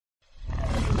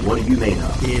What Are You Made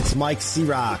Of? It's Mike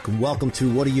C-Rock. Welcome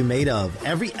to What Are You Made Of?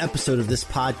 Every episode of this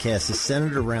podcast is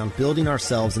centered around building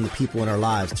ourselves and the people in our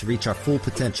lives to reach our full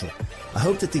potential. I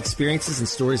hope that the experiences and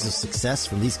stories of success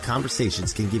from these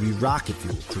conversations can give you rocket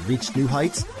fuel to reach new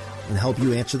heights and help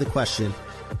you answer the question,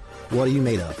 what are you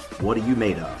made of? What are you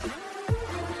made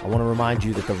of? I want to remind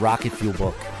you that the Rocket Fuel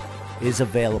book is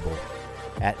available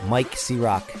at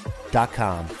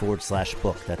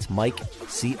mikecroc.com/book. That's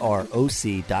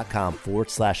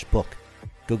mikecroc.com/book.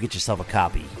 Go get yourself a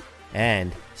copy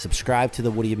and subscribe to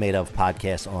the What Are You Made Of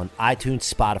podcast on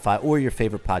iTunes, Spotify, or your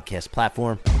favorite podcast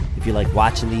platform. If you like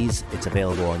watching these, it's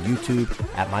available on YouTube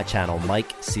at my channel,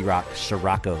 Mike C-Roc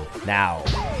Scirocco. Now,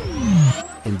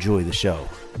 enjoy the show.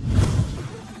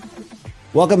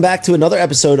 Welcome back to another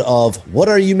episode of What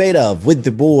Are You Made Of with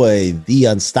the boy, the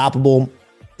unstoppable,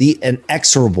 the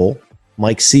inexorable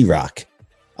Mike C-Roc.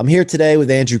 I'm here today with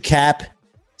Andrew Kapp.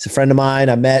 He's a friend of mine.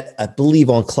 I met, I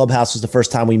believe, on Clubhouse was the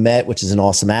first time we met, which is an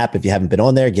awesome app. If you haven't been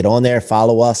on there, get on there,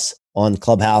 follow us on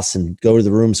Clubhouse and go to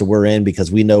the rooms that we're in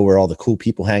because we know where all the cool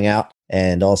people hang out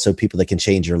and also people that can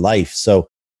change your life. So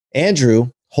Andrew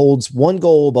holds one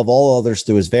goal above all others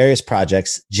through his various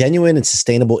projects, genuine and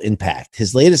sustainable impact.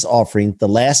 His latest offering, The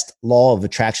Last Law of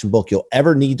Attraction book you'll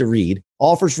ever need to read,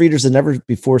 offers readers a never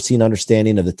before seen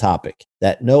understanding of the topic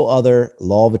that no other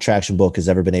law of attraction book has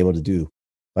ever been able to do.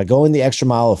 By going the extra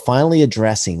mile of finally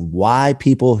addressing why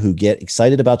people who get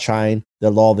excited about trying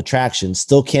the law of attraction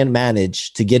still can't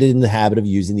manage to get in the habit of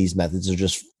using these methods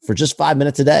for just 5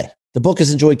 minutes a day. The book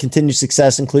has enjoyed continued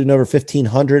success, including over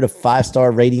 1,500 of 5-star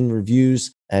rating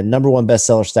reviews and #1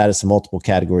 bestseller status in multiple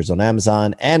categories on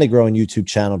Amazon and a growing YouTube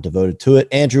channel devoted to it.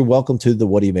 Andrew, welcome to the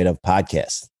What Are You Made Of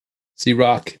podcast.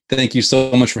 C-Roc, thank you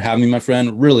so much for having me, my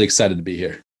friend. Really excited to be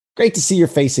here. Great to see your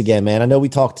face again, man. I know we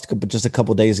talked just a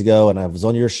couple of days ago and I was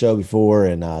on your show before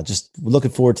and just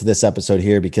looking forward to this episode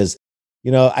here because,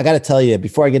 you know, I got to tell you,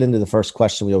 before I get into the first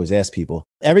question, we always ask people,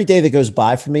 every day that goes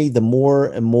by for me, the more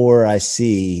and more I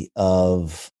see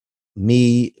of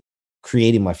me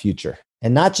creating my future.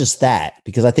 And not just that,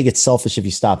 because I think it's selfish if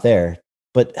you stop there,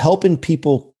 but helping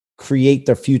people create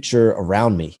their future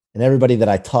around me and everybody that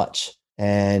I touch.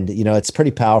 And, you know, it's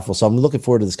pretty powerful. So I'm looking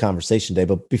forward to this conversation today.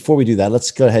 But before we do that, let's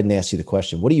go ahead and ask you the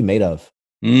question. What are you made of?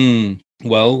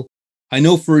 Well, I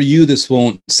know for you, this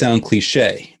won't sound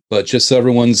cliche, but just so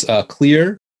everyone's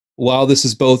clear, while this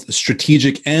is both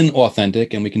strategic and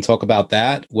authentic, and we can talk about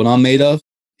that, what I'm made of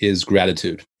is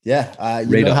gratitude. Yeah.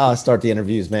 You know how I start the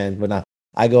interviews, man. When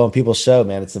I go on people's show,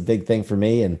 man, it's a big thing for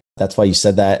me. And that's why you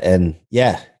said that. And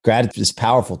yeah, gratitude is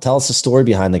powerful. Tell us the story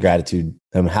behind the gratitude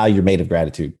and how you're made of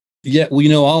gratitude. Yeah, well, you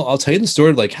know, I'll tell you the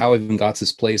story, like how I even got to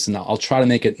this place, and I'll try to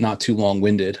make it not too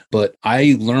long-winded. But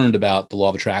I learned about the law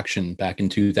of attraction back in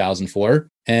 2004,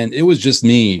 and it was just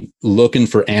me looking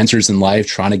for answers in life,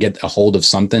 trying to get a hold of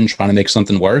something, trying to make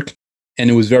something work. And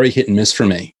it was very hit and miss for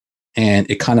me. And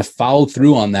it kind of followed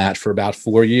through on that for about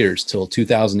 4 years till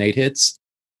 2008 hits.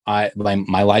 My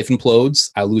life implodes.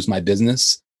 I lose my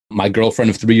business. My girlfriend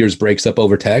of 3 years breaks up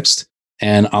over text.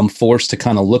 And I'm forced to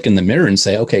kind of look in the mirror and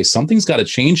say, okay, something's got to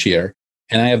change here.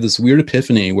 And I have this weird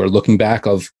epiphany where looking back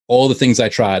of all the things I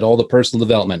tried, all the personal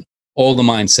development, all the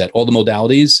mindset, all the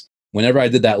modalities, whenever I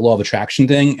did that law of attraction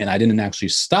thing and I didn't actually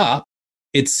stop,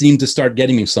 it seemed to start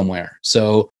getting me somewhere.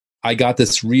 So I got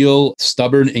this real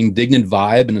stubborn, indignant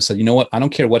vibe and I said, you know what? I don't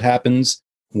care what happens,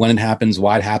 when it happens,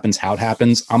 why it happens, how it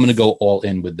happens. I'm going to go all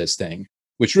in with this thing,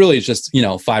 which really is just,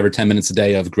 5 or 10 minutes a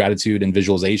day of gratitude and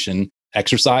visualization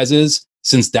exercises,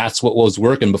 since that's what was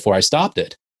working before I stopped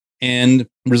it. And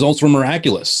results were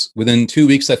miraculous. Within 2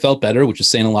 weeks, I felt better, which is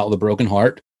saying a lot with a broken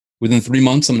heart. Within 3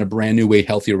 months, I'm in a brand new, way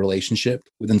healthier relationship.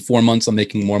 Within 4 months, I'm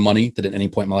making more money than at any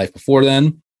point in my life before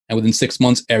then. And within 6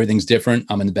 months, everything's different.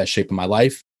 I'm in the best shape of my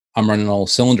life. I'm running all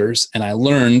cylinders. And I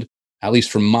learned, at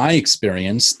least from my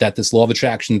experience, that this law of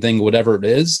attraction thing, whatever it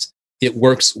is, it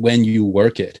works when you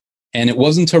work it. And it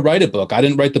wasn't to write a book. I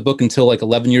didn't write the book until like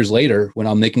 11 years later when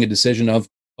I'm making a decision of,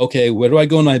 okay, where do I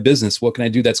go in my business? What can I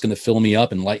do that's going to fill me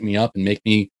up and light me up and make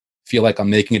me feel like I'm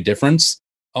making a difference?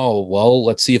 Oh, well,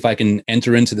 let's see if I can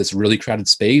enter into this really crowded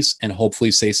space and hopefully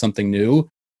say something new.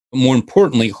 But more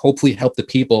importantly, hopefully help the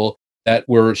people that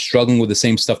were struggling with the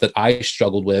same stuff that I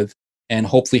struggled with and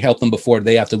hopefully help them before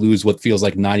they have to lose what feels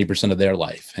like 90% of their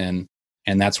life. And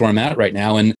that's where I'm at right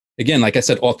now. And again, like I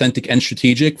said, authentic and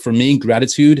strategic. For me,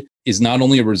 gratitude is not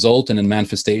only a result and a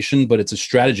manifestation, but it's a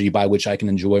strategy by which I can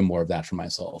enjoy more of that for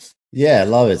myself. Yeah, I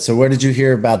love it. So where did you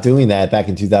hear about doing that back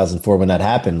in 2004 when that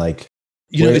happened? Like,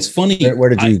 it's funny. Where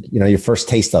did you, your first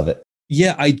taste of it?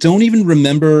 Yeah, I don't even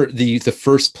remember the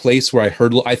first place where I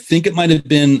heard. I think it might have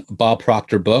been Bob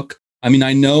Proctor book. I mean,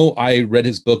 I know I read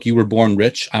his book, You Were Born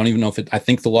Rich. I don't even know if I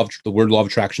think the word law of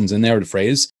attraction's in there, or the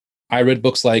phrase. I read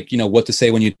books like, What to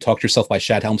Say When You Talk to Yourself by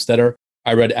Shad Helmstetter.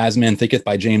 I read As Man Thinketh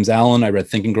by James Allen. I read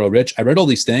Think and Grow Rich. I read all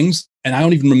these things, and I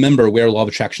don't even remember where law of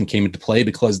attraction came into play,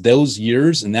 because those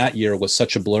years and that year was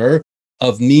such a blur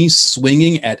of me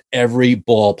swinging at every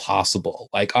ball possible.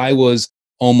 Like, I was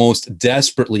almost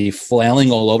desperately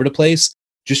flailing all over the place,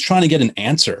 just trying to get an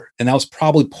answer. And that was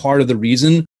probably part of the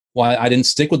reason why I didn't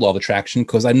stick with law of attraction,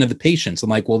 because I didn't have the patience. I'm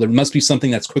like, well, there must be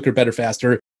something that's quicker, better,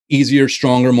 faster, easier,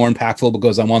 stronger, more impactful,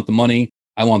 because I want the money,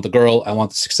 I want the girl, I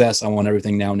want the success, I want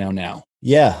everything now.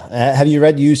 Yeah. Have you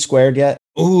read U Squared yet?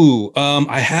 Ooh,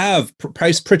 I have.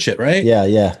 Price Pritchett, right?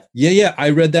 Yeah. I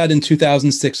read that in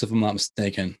 2006, if I'm not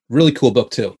mistaken. Really cool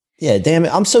book too. Yeah, damn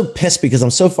it. I'm so pissed because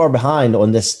I'm so far behind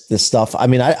on this stuff. I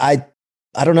mean, I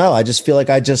don't know. I just feel like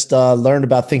I just learned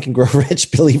about Think and Grow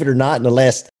Rich, believe it or not, in the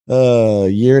last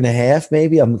year and a half,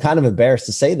 maybe. I'm kind of embarrassed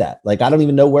to say that. Like, I don't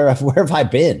even know where have I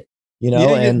been,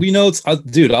 and we know it's,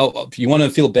 dude, if you want to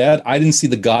feel bad, I didn't see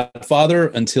The Godfather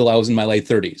until I was in my late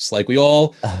 30s. Like, we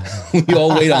all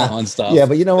wait on stuff. Yeah,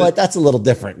 but you know what? That's a little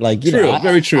different. Like,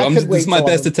 very true. This is my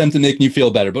best attempt to make you feel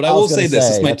better, but I will say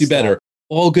this might do better.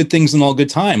 All good things in all good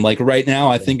time. Like, right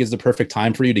now, I think is the perfect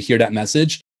time for you to hear that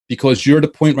message, because you're at a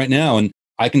point right now, and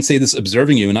I can say this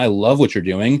observing you, and I love what you're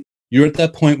doing. You're at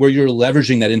that point where you're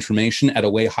leveraging that information at a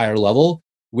way higher level,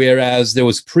 whereas there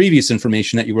was previous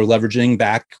information that you were leveraging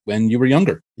back when you were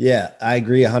younger. Yeah, I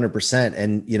agree 100%.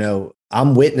 And,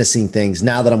 I'm witnessing things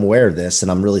now that I'm aware of this, and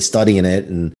I'm really studying it.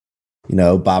 And,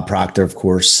 Bob Proctor, of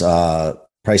course,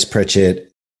 Price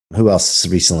Pritchett, who else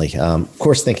recently? Of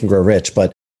course, Think and Grow Rich.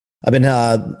 But I've been,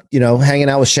 hanging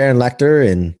out with Sharon Lechter,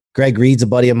 and Greg Reed's a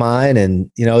buddy of mine,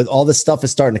 and all this stuff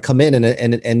is starting to come in,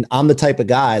 and I'm the type of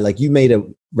guy, like you made a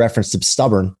reference to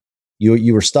stubborn.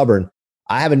 You were stubborn.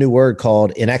 I have a new word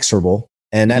called inexorable,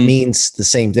 and that means the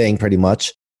same thing pretty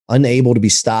much. Unable to be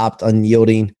stopped,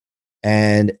 unyielding,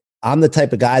 and I'm the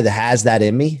type of guy that has that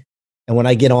in me. And when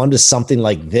I get onto something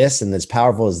like this, and as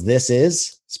powerful as this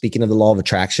is, speaking of the law of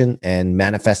attraction and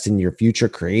manifesting your future,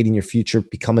 creating your future,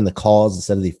 becoming the cause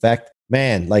instead of the effect,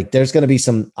 man, like there's going to be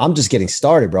I'm just getting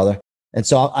started, brother. And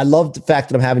so I love the fact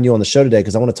that I'm having you on the show today,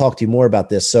 because I want to talk to you more about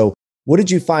this. So what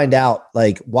did you find out?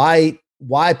 Like, why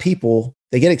people,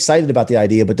 they get excited about the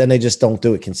idea, but then they just don't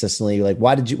do it consistently? Like,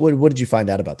 what did you find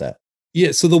out about that?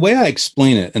 Yeah, so the way I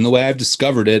explain it, and the way I've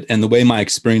discovered it, and the way my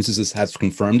experiences have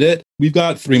confirmed it, we've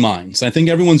got three minds. I think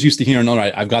everyone's used to hearing, all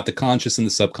right, I've got the conscious and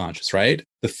the subconscious, right?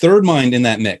 The third mind in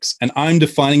that mix, and I'm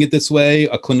defining it this way,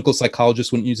 a clinical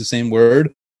psychologist wouldn't use the same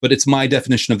word, but it's my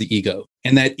definition of the ego.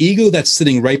 And that ego that's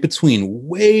sitting right between,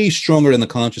 way stronger than the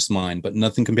conscious mind, but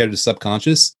nothing compared to the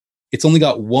subconscious, it's only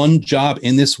got one job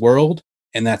in this world,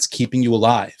 and that's keeping you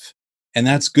alive. And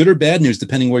that's good or bad news,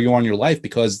 depending where you are in your life,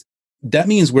 because that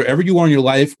means wherever you are in your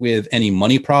life with any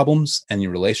money problems, any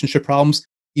relationship problems,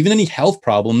 even any health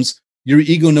problems, your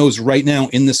ego knows right now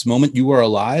in this moment you are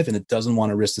alive, and it doesn't want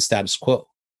to risk the status quo.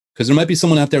 Because there might be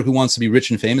someone out there who wants to be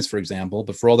rich and famous, for example,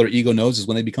 but for all their ego knows is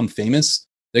when they become famous,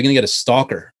 they're going to get a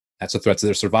stalker. That's a threat to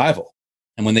their survival.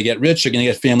 And when they get rich, they're going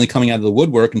to get family coming out of the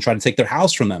woodwork and try to take their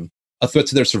house from them, a threat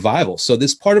to their survival. So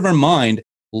this part of our mind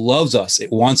loves us.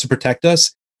 It wants to protect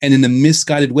us. And in the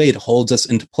misguided way, it holds us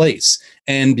into place.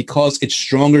 And because it's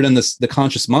stronger than the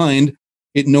conscious mind,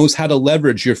 it knows how to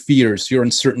leverage your fears, your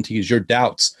uncertainties, your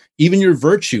doubts, even your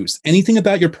virtues, anything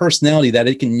about your personality that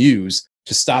it can use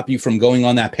to stop you from going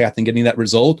on that path and getting that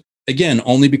result. Again,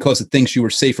 only because it thinks you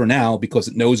are safer now, because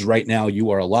it knows right now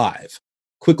you are alive.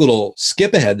 Quick little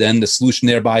skip ahead then. The solution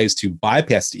thereby is to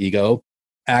bypass the ego,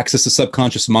 access the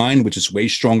subconscious mind, which is way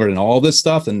stronger than all this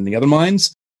stuff and the other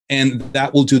minds. And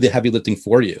that will do the heavy lifting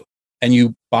for you. And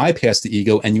you bypass the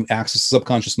ego and you access the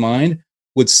subconscious mind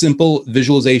with simple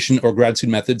visualization or gratitude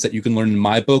methods that you can learn in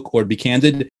my book, or, to be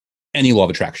candid, any law of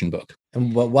attraction book.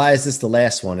 And why is this the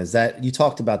last one? Is that, you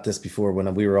talked about this before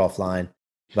when we were offline,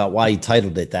 about why you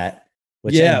titled it that,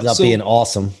 which ends up being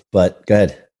awesome, but go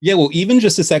ahead. Yeah, well, even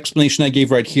just this explanation I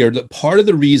gave right here, part of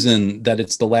the reason that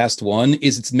it's the last one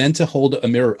is it's meant to hold a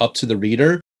mirror up to the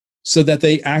reader so that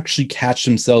they actually catch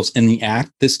themselves in the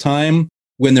act this time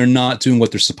when they're not doing what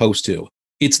they're supposed to.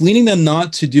 It's leading them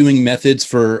not to doing methods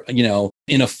for,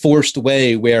 in a forced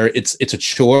way where it's a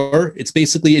chore. It's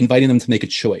basically inviting them to make a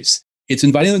choice. It's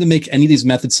inviting them to make any of these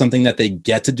methods something that they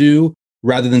get to do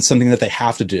rather than something that they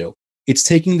have to do. It's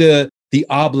taking the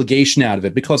obligation out of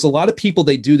it, because a lot of people,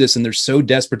 they do this and they're so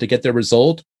desperate to get their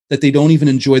result that they don't even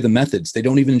enjoy the methods. They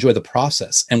don't even enjoy the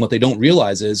process. And what they don't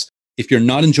realize is, if you're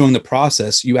not enjoying the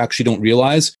process, you actually don't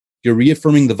realize you're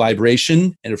reaffirming the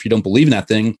vibration. And if you don't believe in that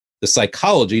thing, the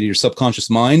psychology to your subconscious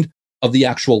mind of the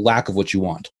actual lack of what you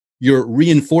want. You're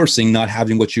reinforcing not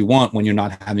having what you want when you're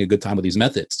not having a good time with these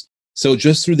methods. So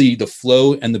just through the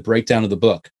flow and the breakdown of the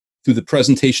book, through the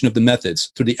presentation of the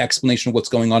methods, through the explanation of what's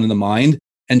going on in the mind,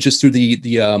 and just through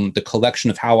the collection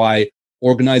of how I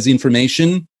organize the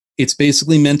information, it's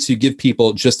basically meant to give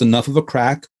people just enough of a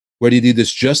crack where they do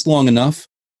this just long enough,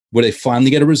 where they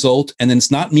finally get a result. And then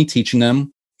it's not me teaching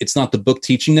them. It's not the book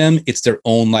teaching them. It's their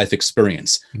own life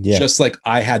experience. Yeah. Just like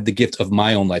I had the gift of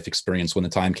my own life experience when the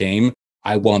time came,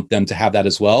 I want them to have that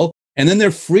as well. And then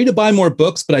they're free to buy more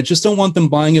books, but I just don't want them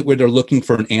buying it where they're looking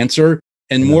for an answer.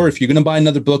 And more, if you're going to buy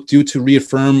another book, do to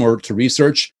reaffirm or to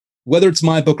research. Whether it's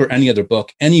my book or any other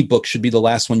book, any book should be the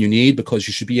last one you need, because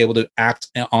you should be able to act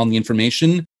on the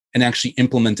information and actually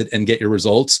implement it and get your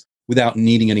results without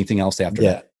needing anything else after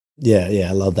that. Yeah.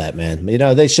 I love that, man. You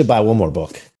know, they should buy one more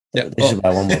book. Yeah, they should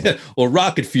buy one more book. Well,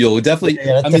 Rocket Fuel, definitely.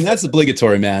 I mean, that's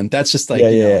obligatory, man. That's just like,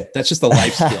 that's just a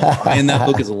life skill. Buying that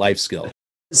book is a life skill.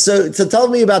 So tell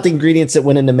me about the ingredients that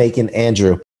went into making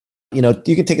Andrew. You know,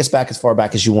 you can take us back as far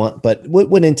back as you want, but what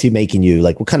went into making you?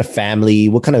 Like, what kind of family,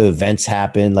 what kind of events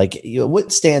happened? Like, you know,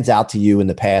 what stands out to you in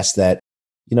the past that,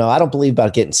 you know, I don't believe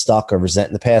about getting stuck or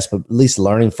resenting the past, but at least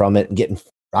learning from it and getting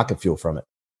rocket fuel from it.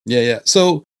 Yeah.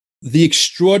 So the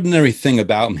extraordinary thing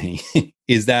about me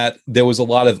is that there was a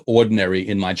lot of ordinary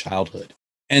in my childhood,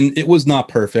 and it was not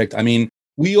perfect. I mean,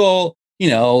 we all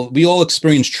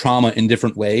experience trauma in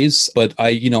different ways, but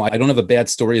I don't have a bad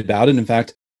story about it. In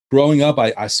fact, growing up,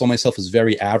 I saw myself as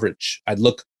very average. I'd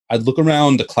look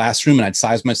around the classroom and I'd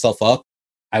size myself up.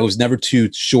 I was never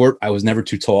too short. I was never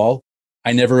too tall.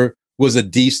 I never was a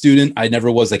D student. I never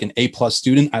was like an A+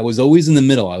 student. I was always in the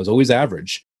middle. I was always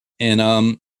average.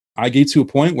 And I get to a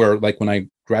point where, like, when I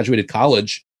graduated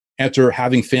college, after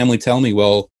having family tell me,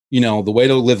 well, you know, the way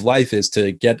to live life is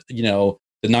to get, you know,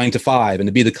 the 9 to 5 and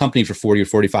to be the company for 40 or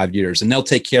 45 years, and they'll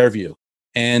take care of you.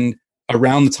 And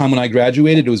around the time when I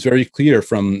graduated, it was very clear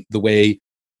from the way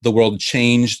the world had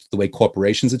changed, the way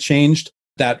corporations had changed,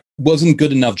 that wasn't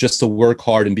good enough just to work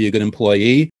hard and be a good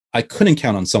employee. I couldn't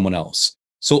count on someone else.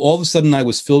 So all of a sudden I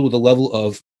was filled with a level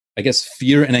of, I guess,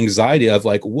 fear and anxiety of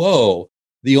like, whoa,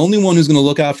 the only one who's going to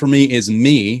look out for me is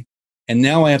me. And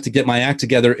now I have to get my act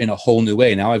together in a whole new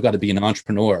way. Now I've got to be an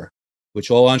entrepreneur, which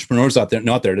all entrepreneurs out there,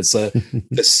 not there. It's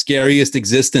the scariest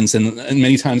existence and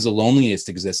many times the loneliest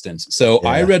existence. So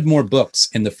I read more books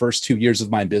in the first 2 years of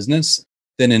my business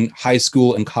than in high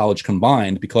school and college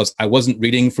combined, because I wasn't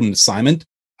reading from an assignment.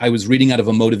 I was reading out of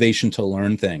a motivation to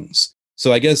learn things.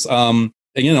 So I guess, also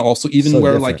even so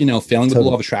where different. Failing with the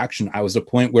law of attraction, I was at a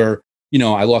point where,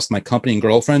 I lost my company and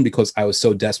girlfriend because I was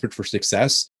so desperate for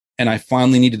success. And I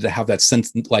finally needed to have that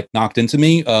sense like knocked into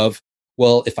me of,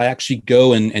 well, if I actually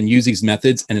go and use these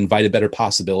methods and invite a better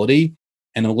possibility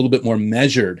and a little bit more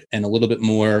measured and a little bit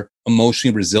more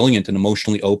emotionally resilient and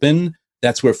emotionally open,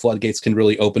 that's where floodgates can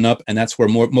really open up. And that's where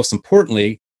most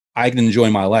importantly, I can enjoy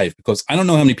my life, because I don't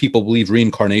know how many people believe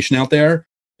reincarnation out there,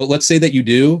 but let's say that you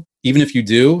do. Even if you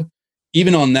do,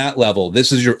 even on that level,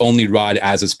 this is your only ride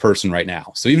as this person right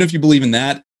now. So even if you believe in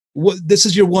that, this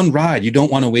is your one ride. You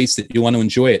don't want to waste it. You want to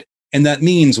enjoy it. And that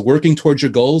means working towards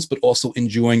your goals, but also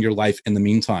enjoying your life in the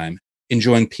meantime,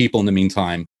 enjoying people in the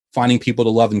meantime, finding people to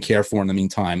love and care for in the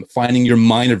meantime, finding your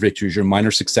minor victories, your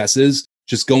minor successes,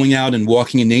 just going out and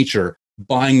walking in nature,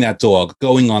 buying that dog,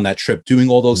 going on that trip, doing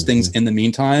all those things in the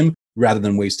meantime, rather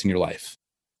than wasting your life.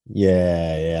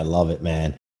 Yeah, I love it,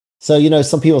 man. So,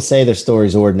 some people say their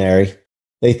story's ordinary.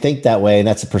 They think that way, and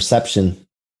that's a perception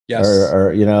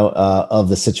of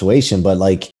the situation. But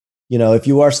if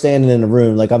you are standing in a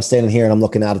room, like I'm standing here and I'm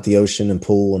looking out at the ocean and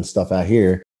pool and stuff out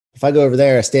here. If I go over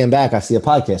there, I stand back, I see a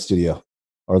podcast studio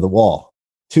or the wall.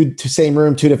 Two same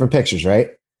room, two different pictures,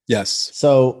 right? Yes.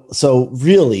 So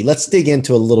really, let's dig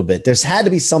into a little bit. There's had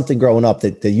to be something growing up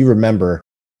that you remember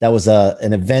that was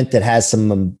an event that has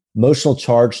some emotional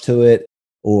charge to it,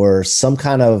 or some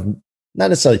kind of, not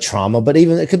necessarily trauma, but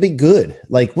even it could be good.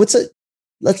 Like, let's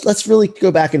really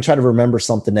go back and try to remember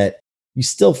something that you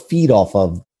still feed off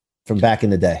of from back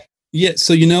in the day. Yeah.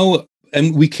 So,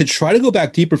 and we could try to go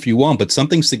back deeper if you want, but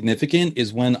something significant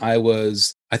is when I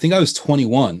think I was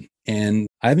 21, and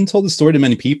I haven't told the story to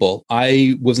many people.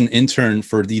 I was an intern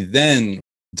for the then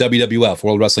WWF,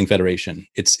 World Wrestling Federation.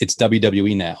 It's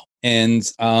WWE now. And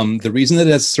the reason that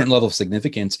it has a certain level of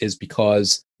significance is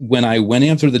because when I went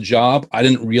after the job, I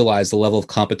didn't realize the level of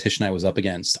competition I was up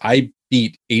against. I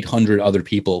beat 800 other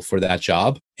people for that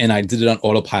job, and I did it on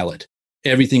autopilot.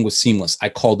 Everything was seamless. I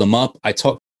called them up.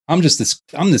 I'm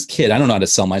this kid. I don't know how to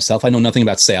sell myself. I know nothing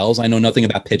about sales. I know nothing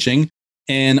about pitching.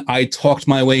 And I talked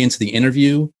my way into the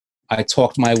interview. I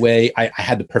talked my way. I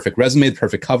had the perfect resume, the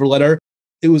perfect cover letter.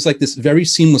 it was like this very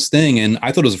seamless thing. And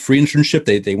I thought it was a free internship.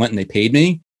 They went and they paid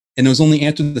me. And it was only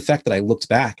after the fact that I looked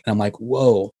back and I'm like,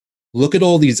 whoa, look at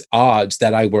all these odds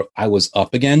that I was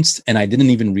up against. And I didn't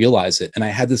even realize it. And I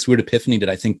had this weird epiphany that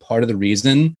I think part of the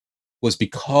reason was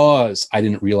because I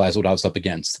didn't realize what I was up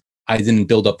against. I didn't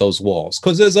build up those walls.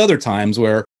 Because there's other times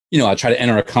where, I try to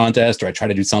enter a contest or I try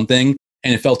to do something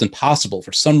and it felt impossible.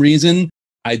 For some reason,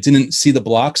 I didn't see the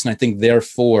blocks. And I think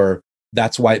therefore,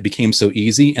 that's why it became so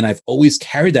easy. And I've always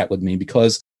carried that with me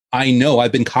because I know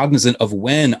I've been cognizant of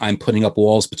when I'm putting up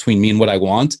walls between me and what I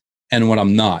want and what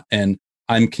I'm not. And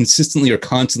I'm consistently or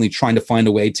constantly trying to find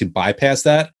a way to bypass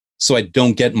that so I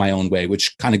don't get my own way,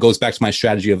 which kind of goes back to my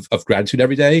strategy of gratitude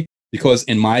every day. Because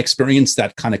in my experience,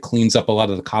 that kind of cleans up a lot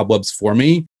of the cobwebs for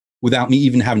me without me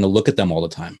even having to look at them all the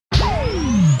time.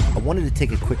 I wanted to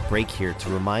take a quick break here to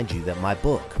remind you that my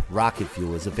book, Rocket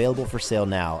Fuel, is available for sale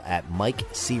now at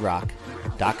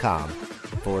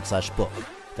MikeCroc.com/book.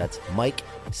 That's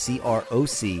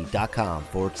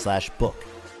MikeCroc.com/book.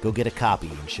 Go get a copy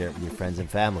and share it with your friends and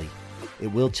family. It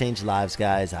will change lives,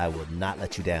 guys. I will not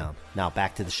let you down. Now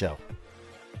back to the show.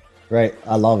 Right.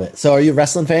 I love it. So are you a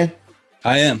wrestling fan?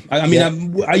 I am. I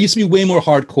mean, I used to be way more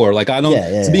hardcore. Like I don't,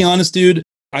 to be honest, dude,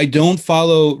 I don't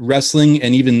follow wrestling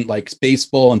and even like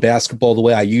baseball and basketball the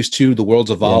way I used to. The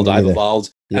world's evolved. I've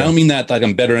evolved. I don't mean that like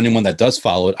I'm better than anyone that does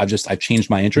follow it. I've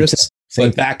changed my interests.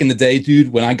 But back in the day,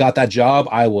 dude, when I got that job,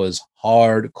 I was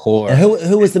hardcore. And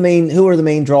who were the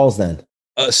main draws then?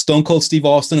 Stone Cold Steve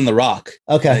Austin and The Rock.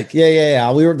 Okay.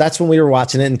 Yeah. That's when we were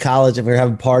watching it in college and we were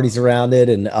having parties around it.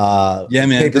 And yeah,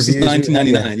 man, this is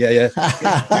 1999.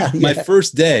 Yeah. My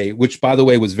first day, which by the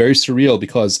way was very surreal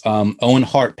because Owen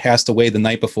Hart passed away the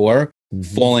night before,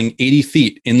 falling 80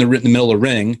 feet in the middle of the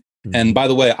ring. And by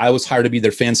the way, I was hired to be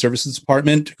their fan services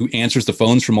department who answers the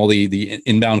phones from all the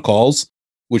inbound calls,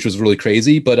 which was really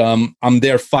crazy. But I'm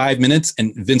there 5 minutes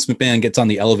and Vince McMahon gets on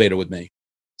the elevator with me.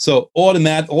 So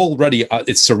already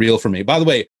it's surreal for me. By the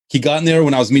way, he got in there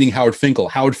when I was meeting Howard Finkel.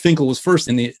 Howard Finkel was first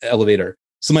in the elevator.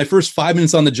 So my first 5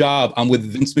 minutes on the job, I'm with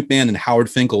Vince McMahon and Howard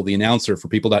Finkel, the announcer, for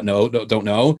people that don't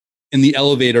know, in the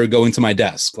elevator going to my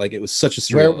desk. Like it was such a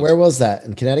surreal. Where was that?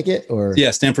 In Connecticut or?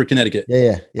 Yeah, Stamford, Connecticut.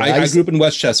 Yeah. I grew up in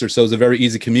Westchester, so it was a very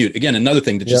easy commute. Again, another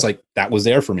thing that just like that was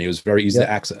there for me. It was very easy to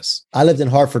access. I lived in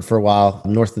Hartford for a while,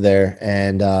 north of there,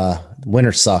 and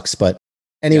winter sucks, but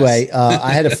anyway,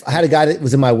 I had a guy that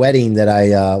was in my wedding that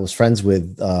I was friends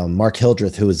with, Mark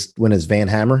Hildreth, who was when his Van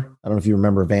Hammer. I don't know if you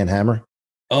remember Van Hammer.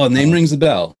 Oh, name rings a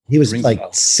bell. He was like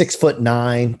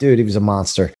 6'9", dude. He was a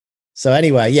monster. So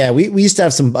anyway, yeah, we used to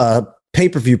have some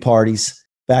pay-per-view parties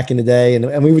back in the day,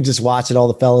 and we would just watch it. All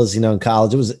the fellas, in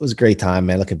college. It was a great time,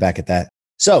 man. Looking back at that.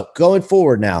 So going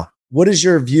forward now, what is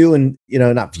your view and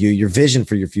your vision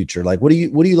for your future? Like, what are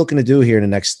you looking to do here in the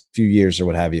next few years or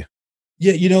what have you?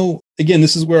 Yeah, again,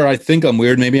 this is where I think I'm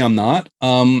weird. Maybe I'm not.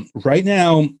 Right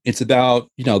now, it's about,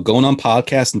 going on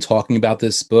podcasts and talking about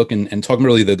this book and talking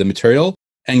really the material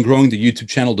and growing the YouTube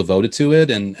channel devoted to it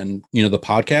and the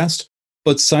podcast.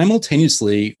 But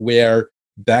simultaneously, where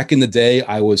back in the day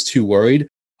I was too worried,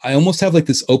 I almost have like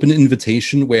this open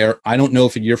invitation where I don't know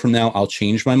if a year from now I'll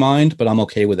change my mind, but I'm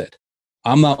okay with it.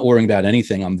 I'm not worrying about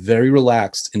anything. I'm very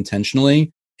relaxed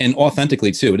intentionally and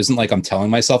authentically too. It isn't like I'm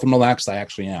telling myself I'm relaxed. I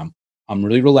actually am. I'm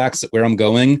really relaxed at where I'm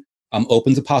going. I'm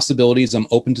open to possibilities. I'm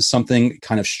open to something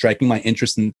kind of striking my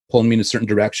interest and pulling me in a certain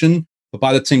direction. But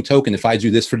by the same token, if I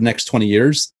do this for the next 20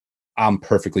 years, I'm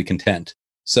perfectly content.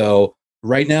 So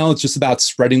right now, it's just about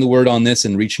spreading the word on this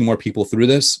and reaching more people through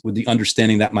this with the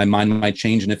understanding that my mind might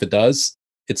change. And if it does,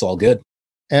 it's all good.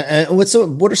 And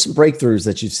what are some breakthroughs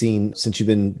that you've seen since you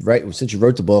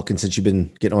wrote the book and since you've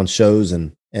been getting on shows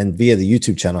and via the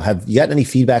YouTube channel? Have you gotten any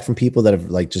feedback from people that have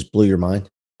like just blew your mind?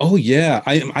 Oh yeah,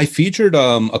 I featured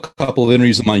a couple of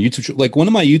interviews on my YouTube. Like one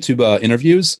of my YouTube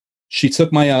interviews, she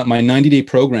took my my 90-day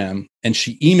program and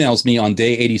she emails me on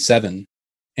day 87,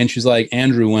 and she's like,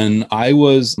 Andrew, when I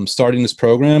was starting this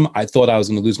program, I thought I was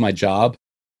going to lose my job.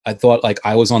 I thought like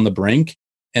I was on the brink,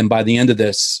 and by the end of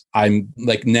this, I'm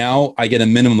like now I get a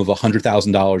minimum of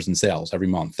 $100,000 in sales every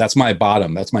month. That's my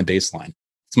bottom. That's my baseline.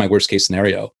 It's my worst case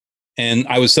scenario. And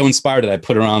I was so inspired that I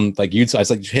put her on like YouTube. I was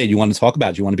like, hey, do you want to talk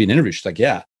about it? Do you want to be an interview? She's like,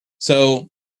 yeah. So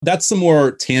that's some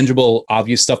more tangible,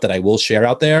 obvious stuff that I will share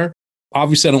out there.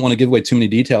 Obviously, I don't want to give away too many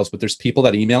details, but there's people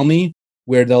that email me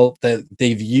where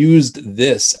they've used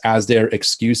this as their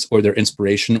excuse or their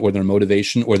inspiration or their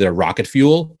motivation or their rocket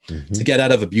fuel to get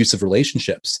out of abusive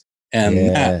relationships. And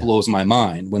that blows my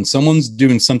mind. When someone's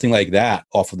doing something like that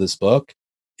off of this book,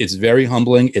 it's very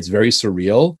humbling. It's very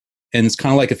surreal. And it's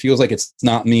kind of like, it feels like it's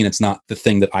not me and it's not the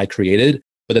thing that I created.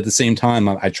 But at the same time,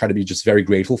 I try to be just very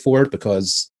grateful for it,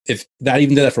 because if that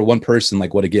even did that for one person,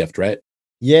 like what a gift, right?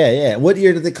 Yeah. What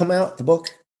year did it come out, the book?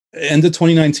 End of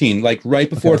 2019, like right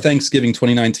before Thanksgiving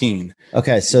 2019.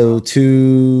 Okay, so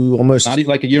almost not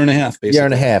like a year and a half, basically. Year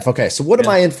and a half. Okay, so what am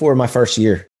I in for my first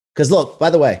year? Because look, by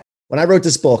the way, when I wrote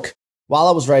this book, while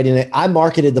I was writing it, I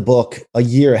marketed the book a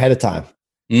year ahead of time.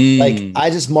 Like I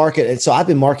just marketed it. So I've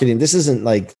been marketing. This isn't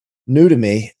like new to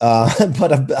me,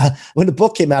 but when the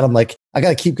book came out, I'm like, I got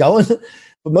to keep going.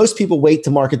 But most people wait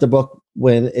to market the book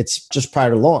when it's just prior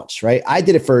to launch, right? I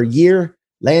did it for a year,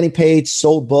 landing page,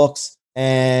 sold books.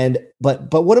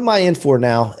 But what am I in for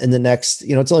now in the next,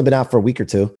 it's only been out for a week or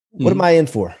two. What am I in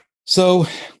for? So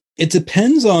it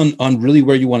depends on really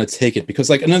where you want to take it. Because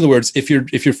like, in other words, if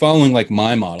you're following like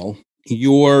my model,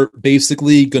 you're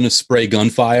basically going to spray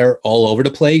gunfire all over the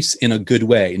place in a good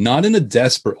way, not in a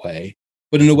desperate way,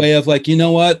 but in a way of like, you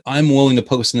know what, I'm willing to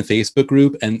post in the Facebook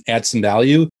group and add some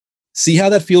value, see how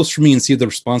that feels for me and see the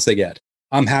response I get.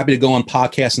 I'm happy to go on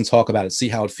podcasts and talk about it, see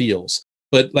how it feels.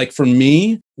 But like for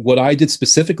me, what I did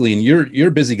specifically, and you're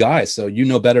a busy guy, so you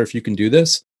know better if you can do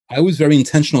this. I was very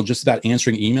intentional just about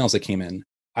answering emails that came in.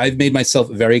 I've made myself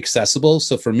very accessible.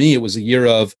 So for me, it was a year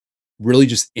of really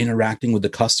just interacting with the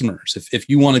customers. If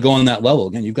you want to go on that level,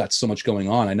 again, you've got so much going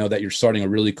on. I know that you're starting a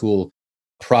really cool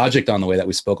project on the way that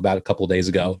we spoke about a couple of days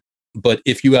ago. But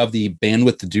if you have the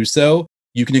bandwidth to do so,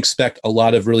 you can expect a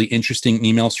lot of really interesting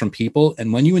emails from people.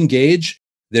 And when you engage,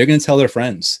 they're going to tell their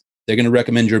friends. They're going to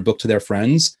recommend your book to their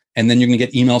friends, and then you're going to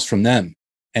get emails from them.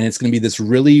 And it's going to be this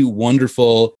really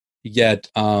wonderful, yet,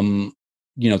 time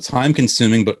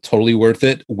consuming, but totally worth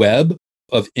it web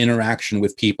of interaction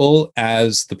with people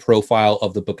as the profile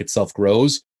of the book itself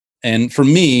grows. And for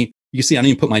me, you see, I didn't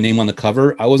even put my name on the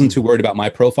cover. I wasn't too worried about my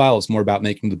profile. It's more about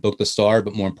making the book the star,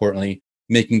 but more importantly,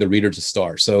 making the reader the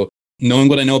star. So knowing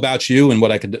what I know about you and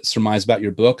what I could surmise about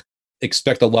your book,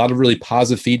 expect a lot of really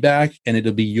positive feedback, and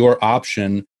it'll be your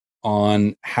option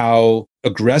on how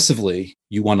aggressively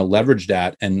you want to leverage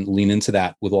that and lean into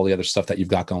that with all the other stuff that you've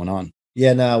got going on.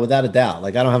 Yeah, no, without a doubt.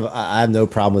 Like I have no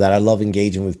problem with that. I love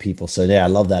engaging with people. So yeah, I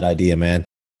love that idea, man.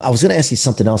 I was going to ask you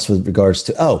something else with regards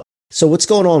to, so what's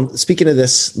going on? Speaking of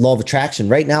this law of attraction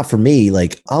right now for me,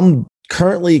 like I'm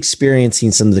currently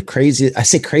experiencing some of the craziest, I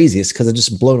say craziest because I'm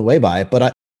just blown away by it,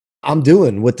 but I'm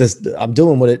doing what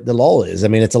the law is. I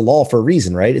mean, it's a law for a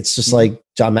reason, right? It's just like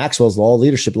John Maxwell's law,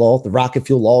 leadership law, the rocket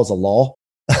fuel law is a law.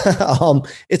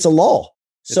 It's a law.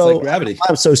 It's like gravity.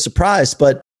 I'm so surprised,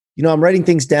 but I'm writing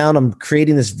things down. I'm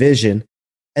creating this vision,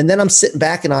 and then I'm sitting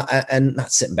back and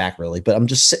not sitting back really, but I'm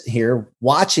just sitting here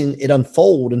watching it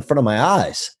unfold in front of my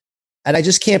eyes. And I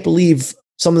just can't believe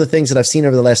some of the things that I've seen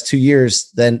over the last 2 years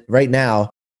then right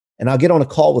now. And I'll get on a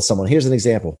call with someone. Here's an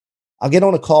example. I'll get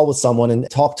on a call with someone and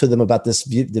talk to them about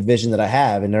the vision that I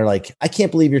have. And they're like, I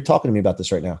can't believe you're talking to me about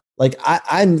this right now. Like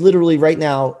I'm literally right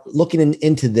now looking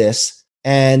into this,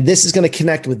 and this is going to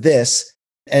connect with this,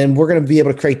 and we're going to be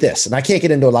able to create this. And I can't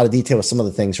get into a lot of detail with some of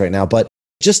the things right now, but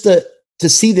just to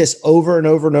see this over and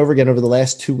over and over again over the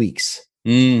last 2 weeks,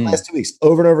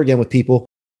 over and over again with people.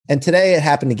 And today it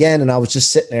happened again. And I was just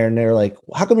sitting there and they're like,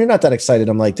 how come you're not that excited?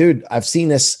 I'm like, dude, I've seen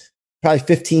this probably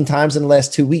 15 times in the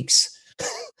last 2 weeks.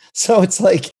 So it's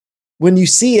like when you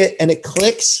see it and it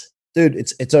clicks, dude,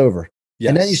 it's over. Yes.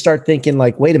 And then you start thinking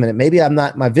like, wait a minute, maybe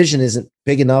my vision isn't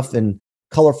big enough and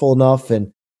colorful enough.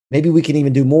 And maybe we can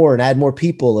even do more and add more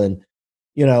people. And,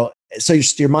 so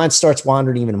your mind starts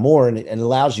wandering even more, and it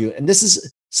allows you. And this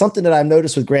is something that I've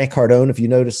noticed with Grant Cardone. If you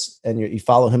notice and you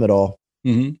follow him at all,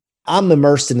 I'm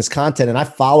immersed in his content and I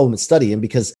follow him and study him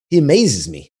because he amazes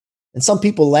me. And some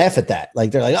people laugh at that.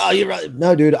 Like they're like, oh, you're right.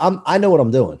 No, dude, I know what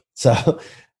I'm doing. So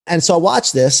I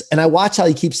watch this and I watch how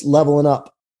he keeps leveling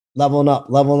up.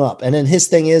 And then his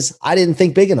thing is, I didn't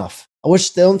think big enough. I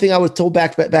wish the only thing I was told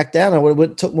back down, I would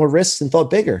have took more risks and thought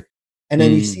bigger. And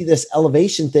then you see this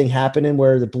elevation thing happening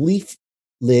where the belief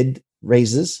lid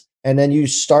raises, and then you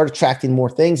start attracting more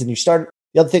things. And the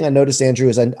other thing I noticed, Andrew,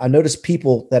 is I notice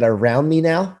people that are around me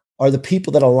now are the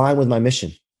people that align with my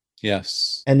mission.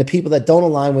 Yes. And the people that don't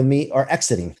align with me are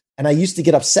exiting. And I used to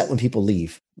get upset when people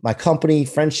leave my company,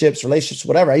 friendships, relationships,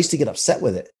 whatever. I used to get upset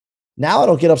with it. Now I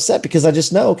don't get upset because I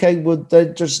just know, okay, well,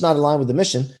 they're just not aligned with the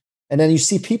mission. And then you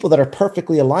see people that are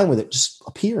perfectly aligned with it just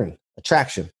appearing,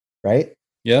 attraction, right?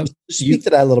 Yeah. Speak to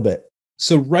that a little bit.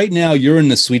 So right now you're in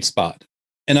the sweet spot.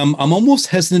 And I'm almost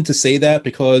hesitant to say that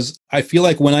because I feel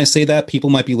like when I say that, people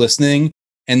might be listening.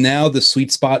 And now the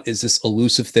sweet spot is this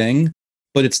elusive thing,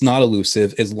 but it's not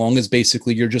elusive as long as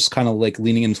basically you're just kind of like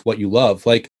leaning into what you love.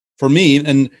 Like for me,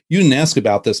 and you didn't ask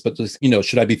about this, but just,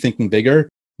 should I be thinking bigger?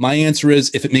 My answer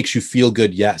is, if it makes you feel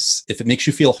good, yes. If it makes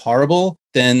you feel horrible,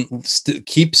 then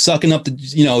keep sucking up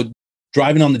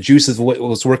driving on the juices of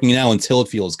what's working now until it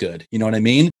feels good. You know what I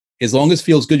mean? As long as it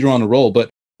feels good, you're on a roll. But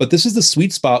this is the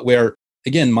sweet spot where,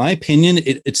 again, my opinion,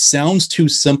 it sounds too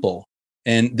simple.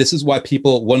 And this is why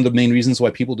one of the main reasons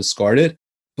why people discard it.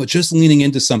 But just leaning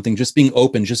into something, just being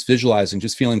open, just visualizing,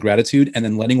 just feeling gratitude, and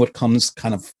then letting what comes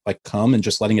kind of like come and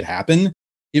just letting it happen.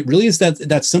 It really is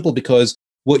that simple, because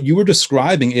what you were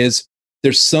describing is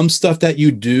there's some stuff that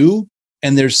you do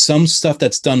and there's some stuff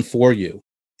that's done for you.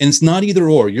 And it's not either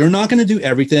or. You're not going to do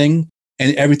everything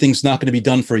and everything's not going to be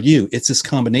done for you. It's this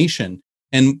combination.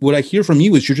 And what I hear from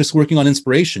you is you're just working on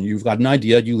inspiration. You've got an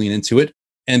idea, you lean into it.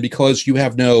 And because you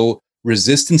have no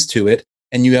resistance to it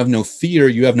and you have no fear,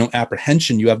 you have no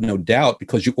apprehension, you have no doubt,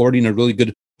 because you're already in a really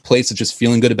good place of just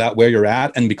feeling good about where you're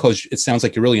at. And because it sounds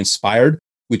like you're really inspired,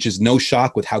 which is no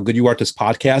shock with how good you are at this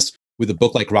podcast. With a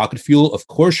book like Rocket Fuel, of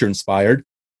course you're inspired.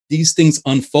 These things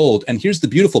unfold. And here's the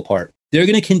beautiful part. They're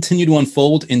going to continue to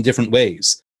unfold in different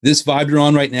ways. This vibe you're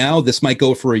on right now, this might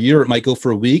go for a year, it might go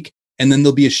for a week, and then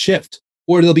there'll be a shift.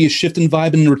 Or there'll be a shift in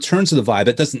vibe and a return to the vibe.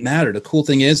 It doesn't matter. The cool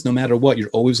thing is, no matter what, you're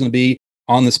always going to be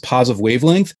on this positive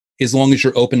wavelength as long as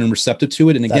you're open and receptive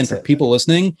to it. And again, for people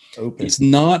listening, it's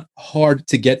not hard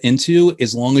to get into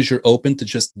as long as you're open to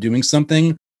just doing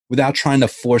something without trying to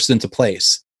force it into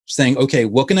place. Saying, okay,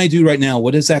 what can I do right now?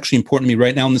 What is actually important to me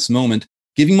right now in this moment?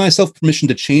 Giving myself permission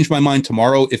to change my mind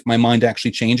tomorrow if my mind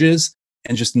actually changes,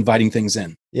 and just inviting things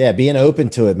in. Yeah, being open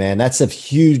to it, man. That's a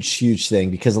huge, huge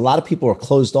thing, because a lot of people are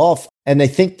closed off and they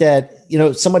think that,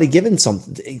 somebody giving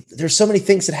something, there's so many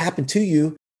things that happen to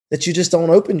you that you just don't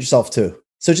open yourself to.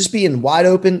 So just being wide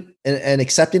open and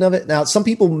accepting of it. Now, some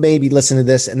people may be listening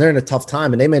to this and they're in a tough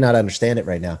time and they may not understand it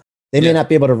right now. They may not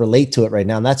be able to relate to it right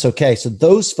now, and that's okay. So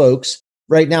those folks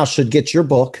right now should get your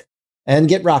book and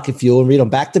get Rocket Fuel and read them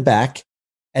back to back.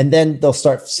 And then they'll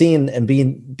start seeing and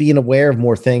being aware of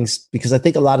more things, because I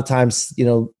think a lot of times,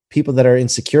 people that are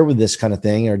insecure with this kind of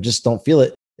thing or just don't feel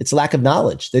it, it's lack of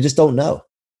knowledge. They just don't know.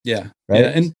 Yeah. Right.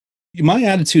 Yeah. And my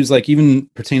attitude is even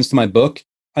pertains to my book.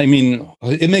 I mean,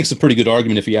 it makes a pretty good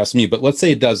argument if you ask me, but let's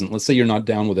say it doesn't. Let's say you're not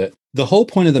down with it. The whole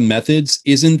point of the methods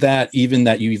isn't that you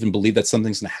even believe that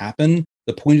something's going to happen.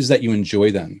 The point is that you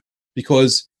enjoy them,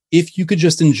 because if you could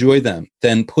just enjoy them,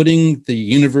 then putting the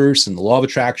universe and the law of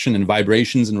attraction and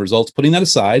vibrations and results, putting that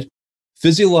aside,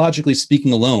 physiologically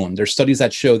speaking alone, there's studies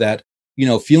that show that,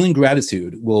 feeling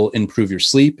gratitude will improve your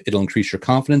sleep. It'll increase your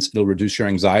confidence. It'll reduce your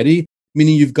anxiety,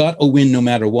 meaning you've got a win no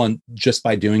matter what just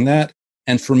by doing that.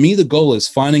 And for me, the goal is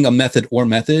finding a method or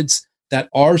methods that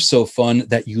are so fun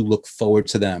that you look forward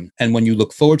to them. And when you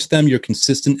look forward to them, you're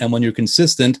consistent. And when you're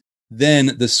consistent,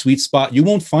 then the sweet spot, you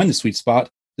won't find the sweet spot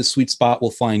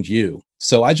will find you.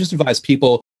 So I just advise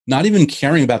people not even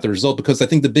caring about the result, because I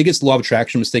think the biggest law of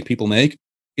attraction mistake people make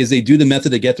is they do the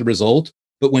method to get the result.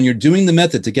 But when you're doing the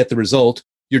method to get the result,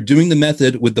 you're doing the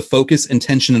method with the focus,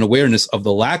 intention, and awareness of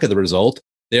the lack of the result.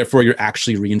 Therefore, you're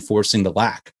actually reinforcing the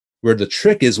lack. Where the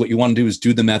trick is, what you want to do is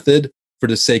do the method for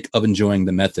the sake of enjoying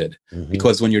the method. Mm-hmm.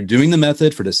 Because when you're doing the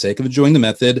method for the sake of enjoying the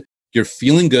method, you're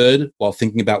feeling good while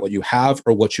thinking about what you have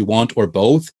or what you want or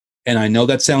both. And I know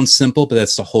that sounds simple, but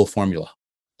that's the whole formula.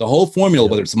 The whole formula,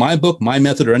 whether it's my book, my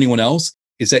method, or anyone else,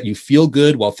 is that you feel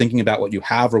good while thinking about what you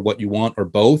have or what you want or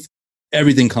both.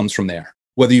 Everything comes from there.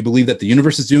 Whether you believe that the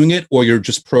universe is doing it or you're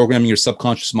just programming your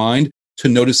subconscious mind to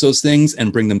notice those things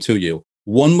and bring them to you.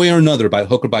 One way or another, by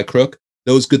hook or by crook,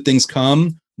 those good things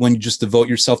come when you just devote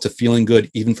yourself to feeling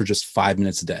good, even for just 5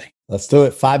 minutes a day. Let's do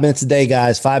it. 5 minutes a day,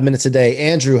 guys. 5 minutes a day.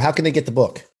 Andrew, how can they get the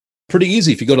book? Pretty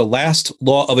easy. If you go to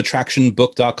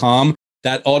lastlawofattractionbook.com,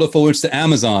 that auto forwards to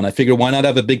Amazon. I figure why not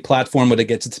have a big platform where it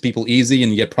gets it to people easy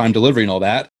and you get Prime delivery and all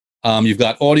that. You've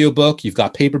got audiobook, you've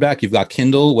got paperback, you've got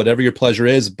Kindle, whatever your pleasure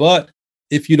is. But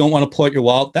if you don't want to pull out your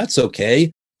wallet, that's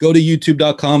okay. Go to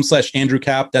youtube.com/Andrew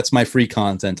Cap. That's my free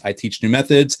content. I teach new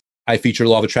methods. I feature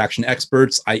law of attraction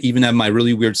experts. I even have my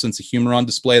really weird sense of humor on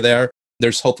display there.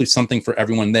 There's hopefully something for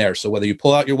everyone there. So whether you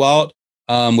pull out your wallet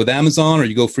with Amazon or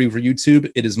you go free for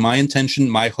YouTube, it is my intention,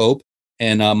 my hope,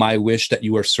 and my wish that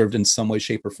you are served in some way,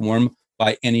 shape, or form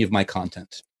by any of my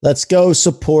content. Let's go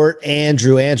support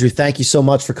Andrew. Andrew, thank you so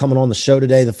much for coming on the show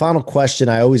today. The final question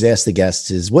I always ask the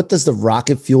guests is, what does the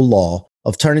rocket fuel law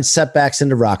of turning setbacks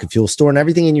into rocket fuel, storing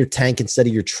everything in your tank instead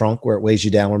of your trunk where it weighs you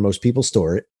down, where most people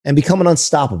store it, and becoming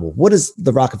unstoppable? What does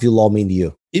the rocket fuel law mean to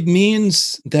you? It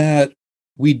means that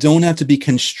we don't have to be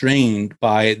constrained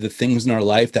by the things in our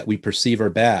life that we perceive are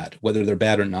bad, whether they're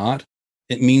bad or not.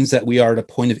 It means that we are at a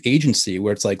point of agency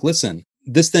where it's like, listen,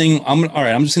 this thing, I'm just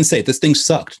going to say it, this thing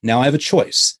sucked. Now I have a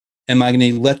choice. Am I going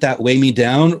to let that weigh me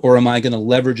down, or am I going to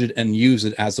leverage it and use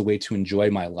it as a way to enjoy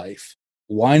my life?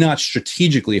 Why not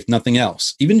strategically, if nothing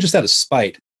else, even just out of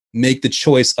spite, make the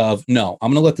choice of, no,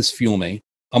 I'm going to let this fuel me.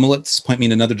 I'm going to let this point me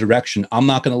in another direction. I'm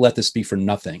not going to let this be for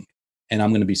nothing. And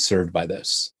I'm going to be served by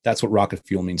this. That's what rocket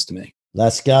fuel means to me.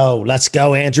 Let's go. Let's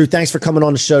go, Andrew. Thanks for coming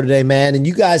on the show today, man. And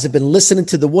you guys have been listening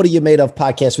to the What Are You Made Of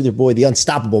podcast with your boy, the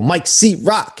unstoppable Mike C.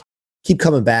 Rock. Keep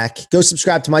coming back. Go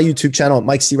subscribe to my YouTube channel at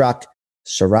Mike C. Rock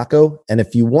Sirocco. And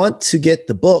if you want to get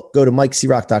the book, go to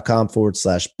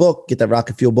MikeCrock.com/book. Get that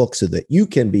rocket fuel book so that you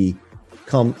can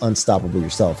become unstoppable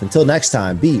yourself. Until next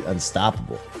time, be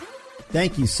unstoppable.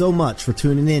 Thank you so much for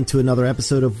tuning in to another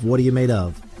episode of What Are You Made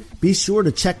Of? Be sure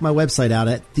to check my website out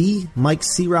at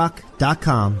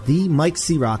themikecrock.com,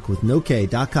 themikecrock with no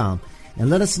K.com, and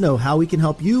let us know how we can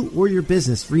help you or your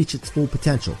business reach its full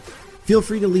potential. Feel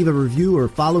free to leave a review or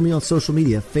follow me on social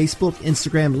media, Facebook,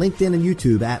 Instagram, LinkedIn, and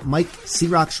YouTube at Mike C.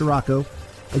 Rock Sirocco.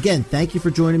 Again, thank you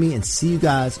for joining me, and see you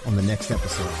guys on the next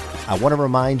episode. I want to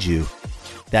remind you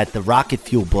that the Rocket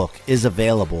Fuel book is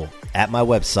available at my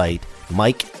website,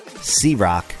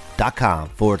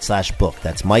 MikeCrock.com/book.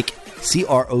 That's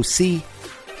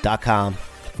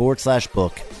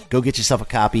MikeCroc.com/book. Go get yourself a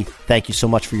copy. Thank you so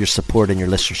much for your support and your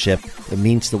listenership. It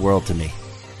means the world to me.